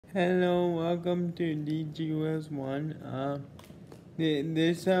Hello, welcome to DGS One.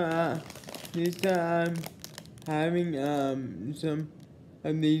 This I'm having some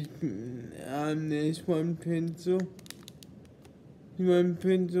of these this one pencil it's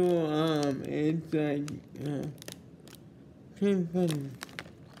like fun.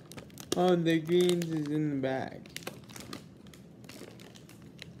 Oh, the greens is in the back.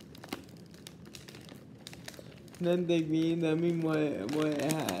 Not the green, I mean what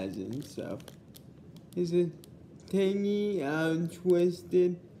it has and stuff. It's a tangy,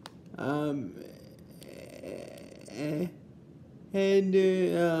 twisted,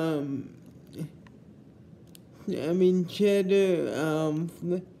 header, cheddar,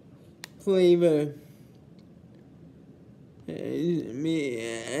 flavor.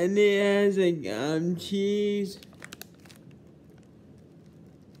 And it has like, cheese.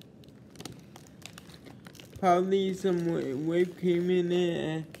 Probably some whipped cream in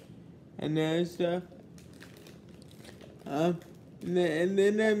it and other stuff. And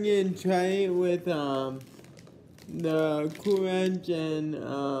then I'm gonna try it with the Cool Ranch and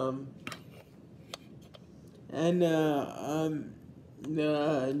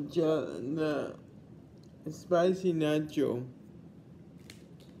the spicy nacho.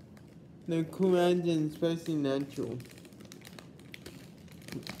 The Cool Ranch and spicy nacho.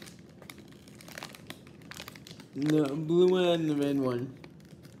 The blue one and the red one.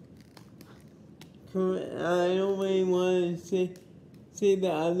 I don't really want to say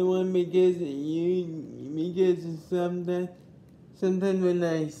the other one because sometimes when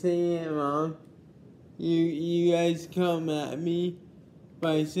I say it wrong, you guys come at me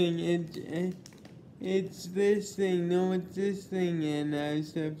by saying it's this thing, no, it's this thing and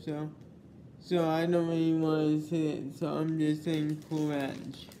stuff. So I don't really want to say it. So I'm just saying Cool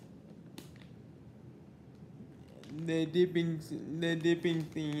Ranch. The dipping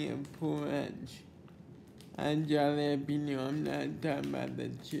thing of Cool Ranch. And jalapeno, I'm not talking about the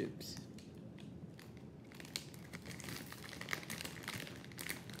chips.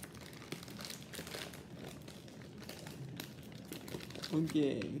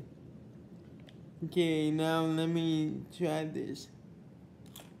 Okay, now let me try this.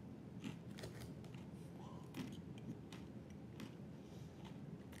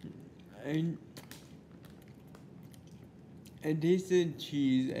 I tasted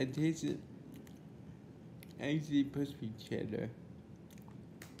cheese, I tasted actually supposed to be cheddar.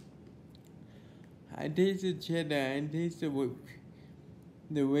 I tasted cheddar, I tasted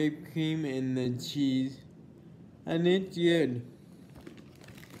the whipped cream and the cheese, and it's good.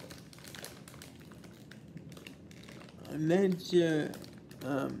 I'm not sure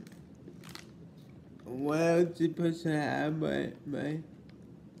what else it's supposed to have, but it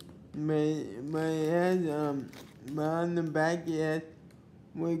has but on the back it has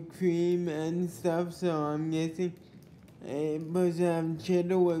whipped cream and stuff, so I'm guessing it's supposed to have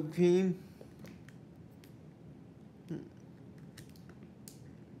cheddar whipped cream.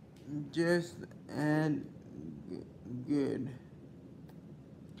 Just and good.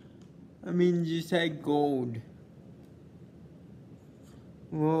 I mean, just like gold.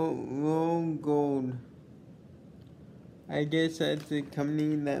 Roll Gold. I guess that's the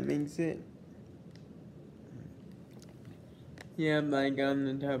company that makes it. Yeah, like on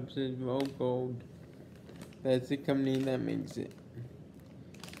the top says Roll Gold. That's the company that makes it.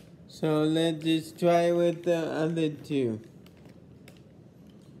 So let's just try with the other two.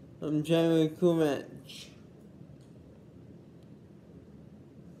 I'm trying with Cool Ranch.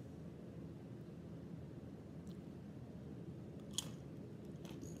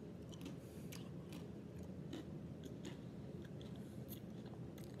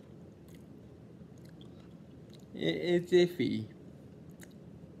 It's iffy.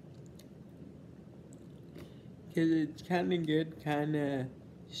 Cause it's kinda good, kinda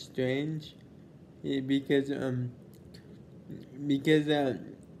strange. Because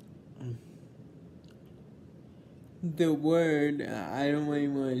the word I don't really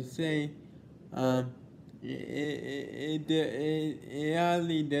want to say it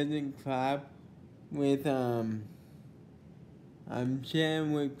hardly doesn't clap with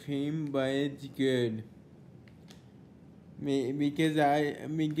jam with cream, but it's good. Because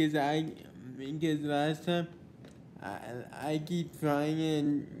last time I keep trying it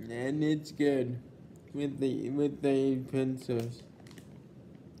and it's good with the pencils.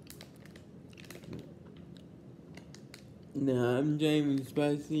 Now I'm trying with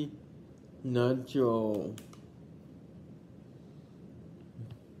spicy nacho.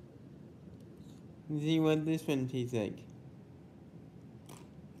 See what this one tastes like.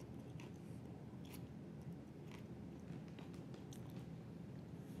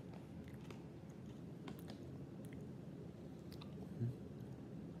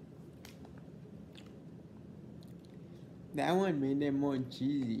 that one made it more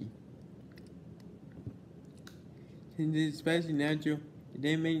cheesy. Since it's spicy nacho, it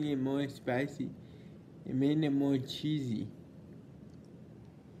didn't make it more spicy. It made it more cheesy.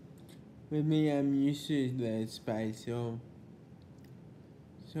 With me, I'm used to the spice, so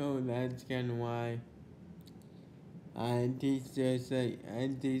that's kind of why I taste just the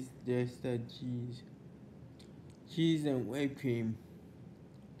cheese and whipped cream,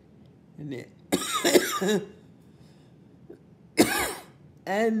 and it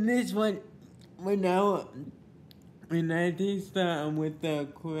and this one when I taste with the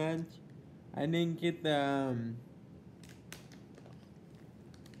crunch, I didn't get the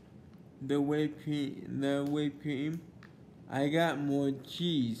whipped cream. I got more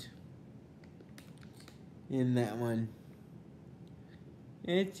cheese in that one.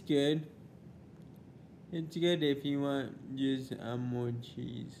 It's good. It's good if you want just more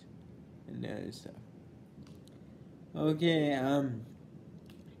cheese and other stuff. Okay,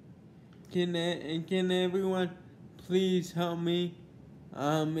 can everyone please help me?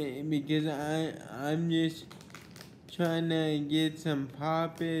 Because I'm just trying to get some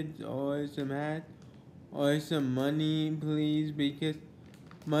poppets or some hats or some money, please, because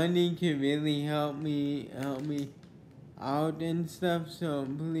money can really help me out and stuff. So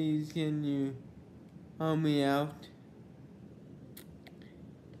please, can you help me out?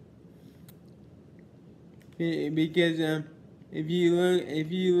 Because if you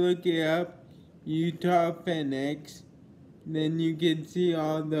look it up, Utah FedEx, then you can see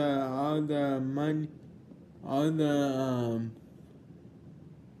all the money, all the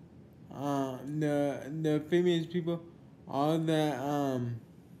famous people, all the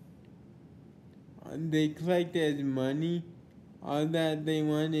they collect as money. All that they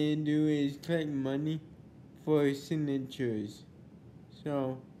want to do is collect money for signatures.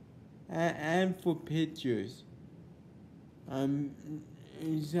 So, and for pictures. Signing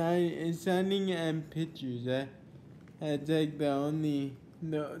and pictures. That's like the only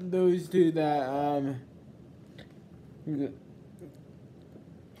those two that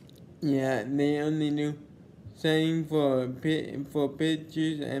yeah, they only do signing for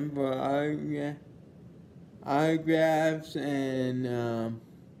pictures and for autographs and a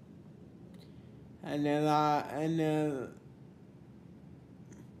lot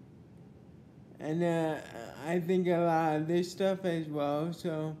and I think a lot of this stuff as well.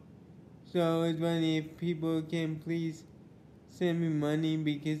 So it's funny if people can please send me money,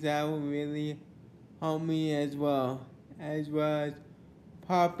 because that will really help me as well as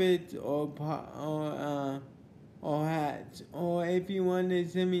poppets or hats, or if you want to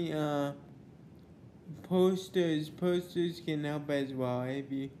send me posters can help as well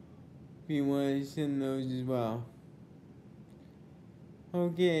if you want to send those as well.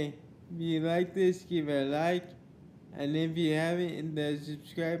 Okay, if you like this, give it a like, and if you haven't, hit the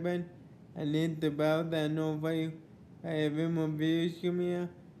subscribe button and hit the bell that notify you I have any more videos coming out.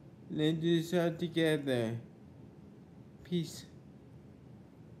 Let's do this all together. Peace,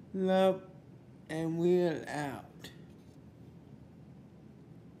 love, and we're out.